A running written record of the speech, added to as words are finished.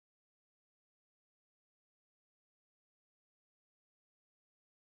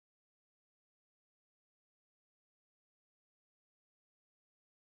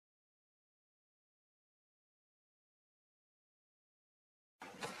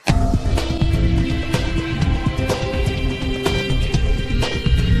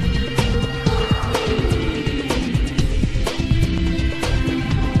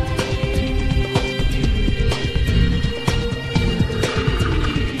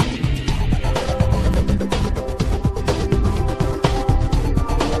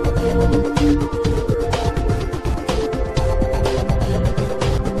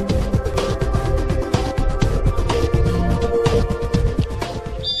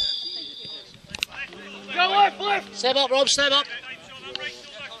Step up, Rob, step up.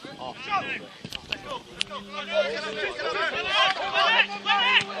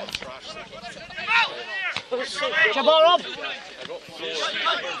 Get your ball, Rob.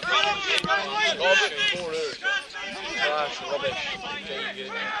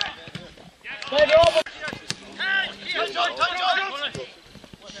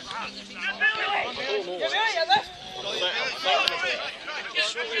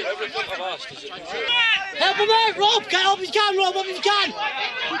 Help him out, Rob! Help if you can, Rob, help if you can!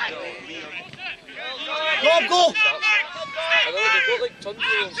 Rob, go!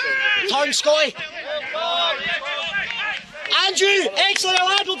 Turn, Scotty! Andrew! Excellent,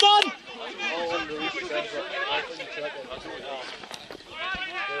 lad, well done!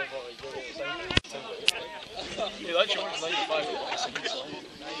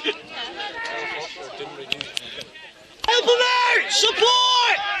 Help him out!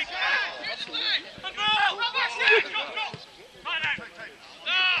 Support!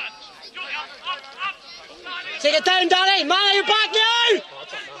 Take it down, Danny! Man at your back now!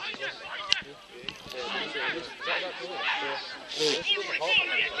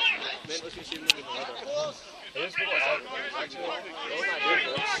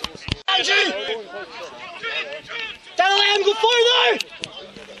 Andrew! Danny, let him go further!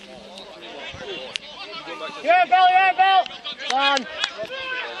 You're Bell! Done.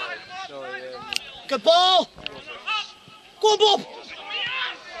 Good ball! Go on, Bob!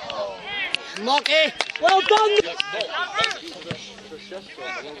 Mocky! Well done!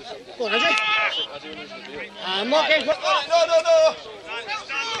 Go on, Andrew! Mocky! No!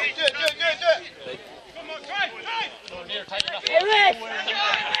 Hey, Rick!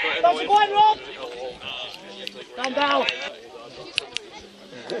 That's the point, Rob! Calm down!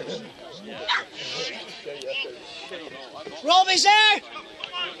 Rob is there!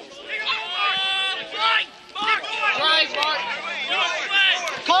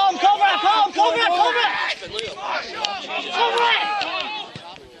 Come, cover it!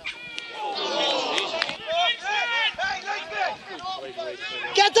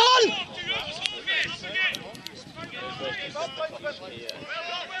 Get done!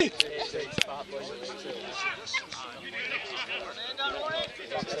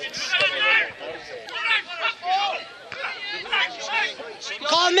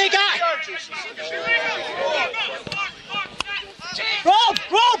 Come on, Mika! Rob,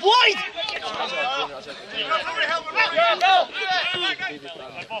 wide!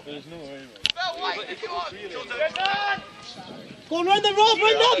 Go on, run them, Rob,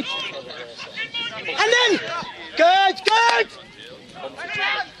 run them! And then! Good!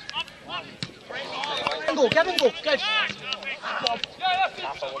 Give him go, good!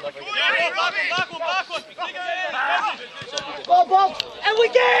 Bob! And we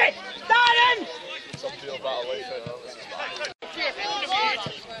get it! Darren!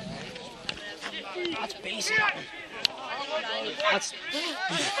 That's basic. That's...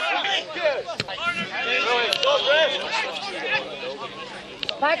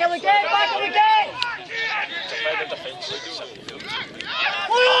 Back in the gate!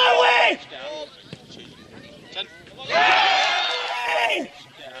 Where are we?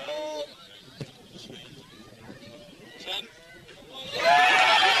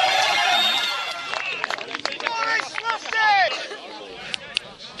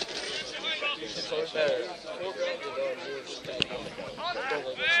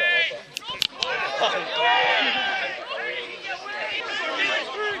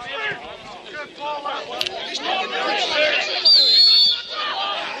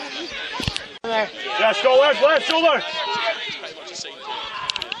 Yes, go left shoulder.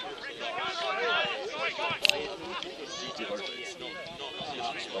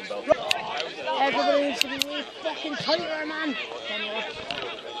 Everybody needs to be really fucking tight there, man.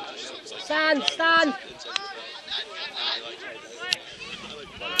 Stand.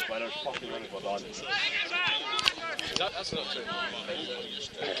 That's not true.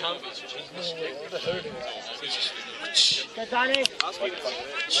 It can't be. Get Danny.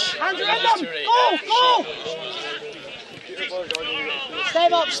 Hands around them. Go!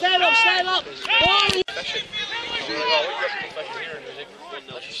 Step up. Oh.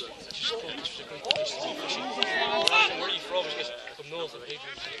 Where are you from? From north of Adrian.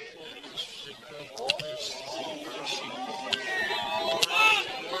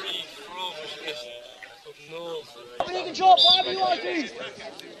 You can drop whatever you want to do.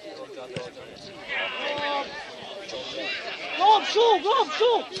 Rob, show. Hold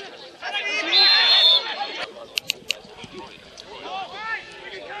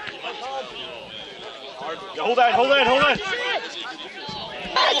on.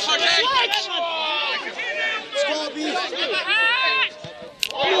 Sledge!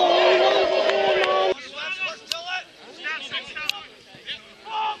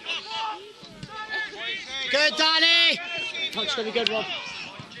 it, Danny! Touch to be good, Rob.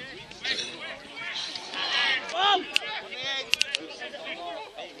 Oh.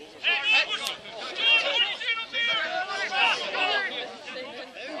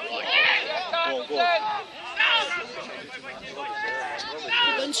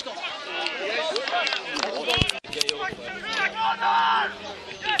 Good Scott.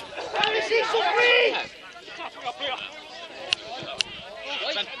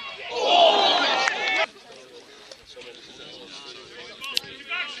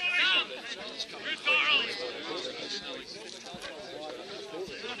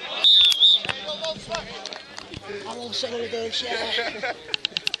 I'm all sitting on the bench, yeah.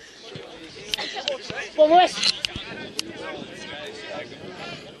 One more.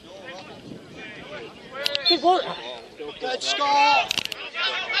 Good work. Good Scott.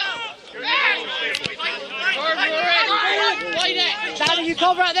 Danny, you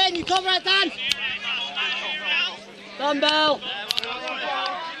cover it then, you cover it, Dan. Dumbbell.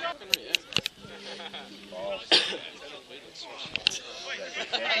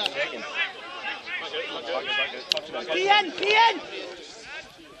 PN, PN.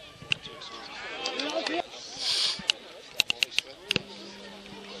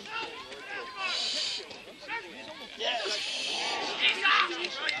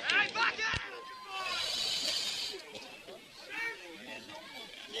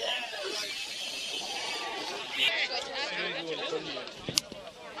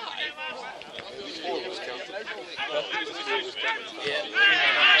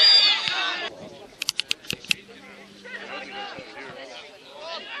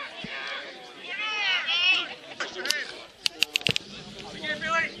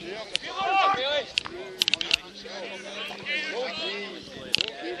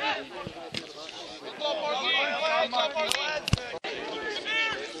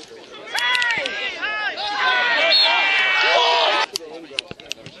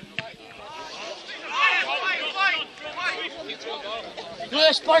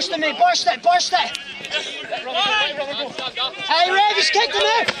 Lewis, burst it, mate, burst it, burst it! Hey, Ray, just kick him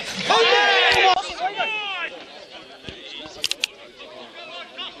out!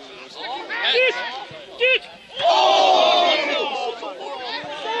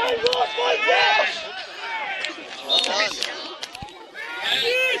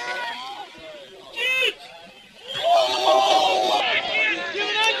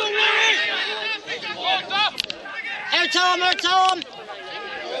 Tom!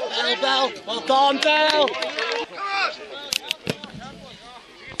 Bell, well done, Bell!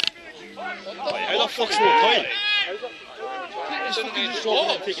 How the fuck's no time?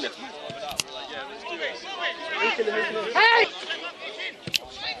 Hey!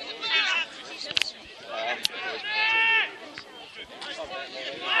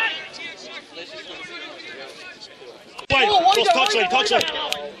 Touchline.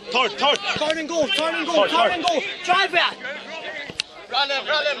 Third. Turn and go. Drive it! Run him!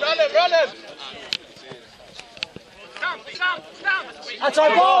 That's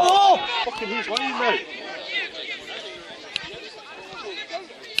our ball, Fucking who's running now?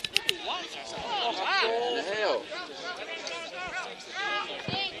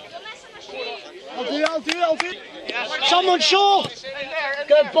 I'll do. Someone show!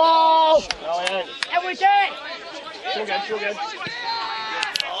 Good ball! And we did! Show again.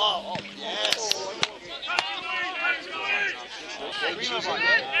 Oh, yes!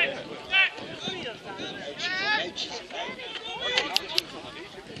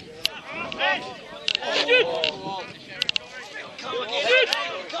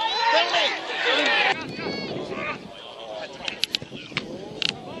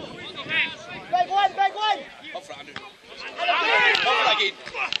 Big one! Up front, Andrew.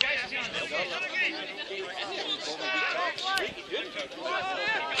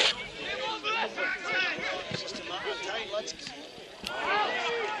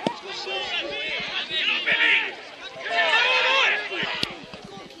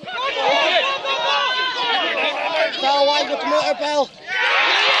 Bell wide with the motor, Bell.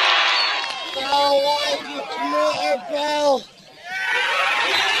 Bell wide with the motor, Bell.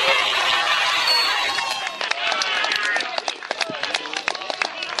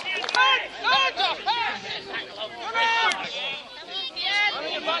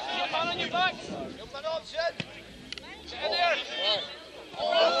 On your back. Jump on up, Shed. Sit in there.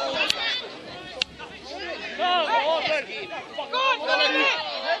 Go on,